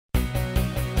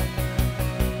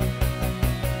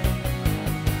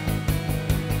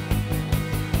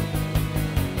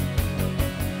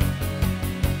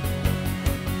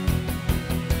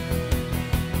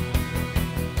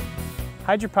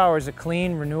Hydropower is a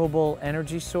clean, renewable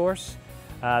energy source.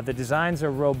 The designs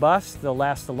are robust, they'll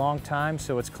last a long time,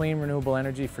 so it's clean, renewable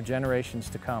energy for generations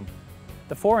to come.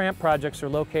 The 4 AMP projects are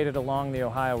located along the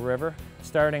Ohio River,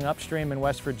 starting upstream in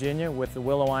West Virginia with the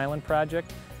Willow Island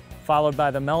project, followed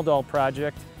by the Meldal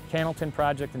project, Cannleton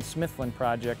project, and Smithland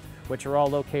project, which are all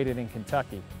located in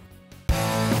Kentucky.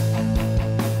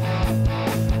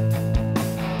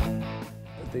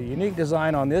 The unique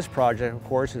design on this project, of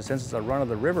course, is since it's a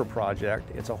run-of-the-river project,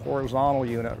 it's a horizontal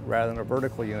unit rather than a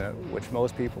vertical unit, which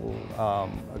most people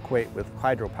equate with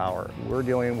hydropower. We're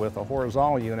dealing with a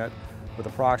horizontal unit with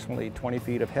approximately 20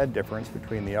 feet of head difference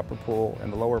between the upper pool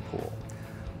and the lower pool.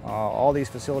 All these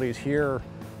facilities here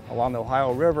along the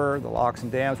Ohio River, the locks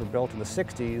and dams were built in the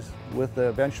 60s with the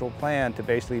eventual plan to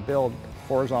basically build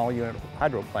horizontal unit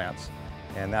hydro plants,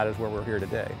 and that is where we're here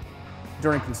today.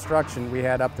 During construction, we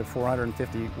had up to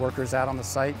 450 workers out on the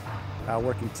site,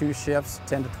 working 2 shifts,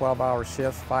 10 to 12-hour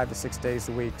shifts, 5 to 6 days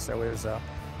a week, so it was a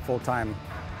full-time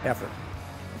effort.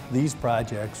 These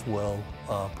projects will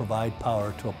provide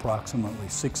power to approximately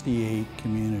 68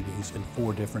 communities in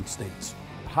 4 different states.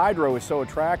 Hydro is so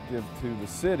attractive to the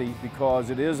city because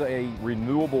it is a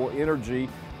renewable energy,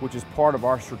 which is part of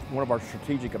one of our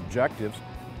strategic objectives.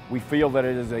 We feel that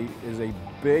it is a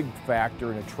big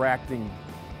factor in attracting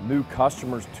new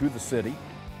customers to the city.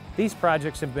 These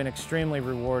projects have been extremely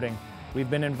rewarding. We've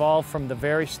been involved from the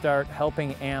very start,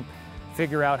 helping AMP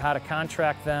figure out how to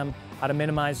contract them, how to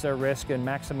minimize their risk and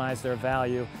maximize their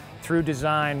value through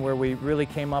design, where we really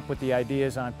came up with the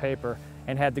ideas on paper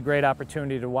and had the great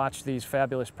opportunity to watch these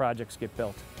fabulous projects get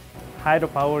built.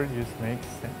 Hydropower just makes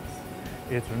sense.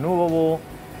 It's renewable,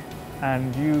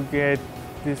 and you get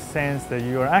this sense that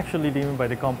you are actually living by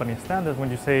the company standards. When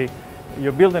you say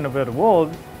you're building a better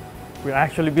world, we're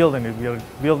actually building it. We're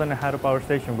building a hydropower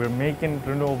station. We're making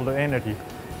renewable energy,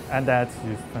 and that's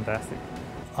just fantastic.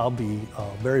 I'll be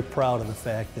very proud of the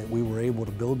fact that we were able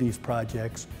to build these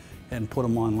projects and put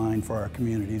them online for our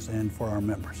communities and for our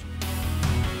members.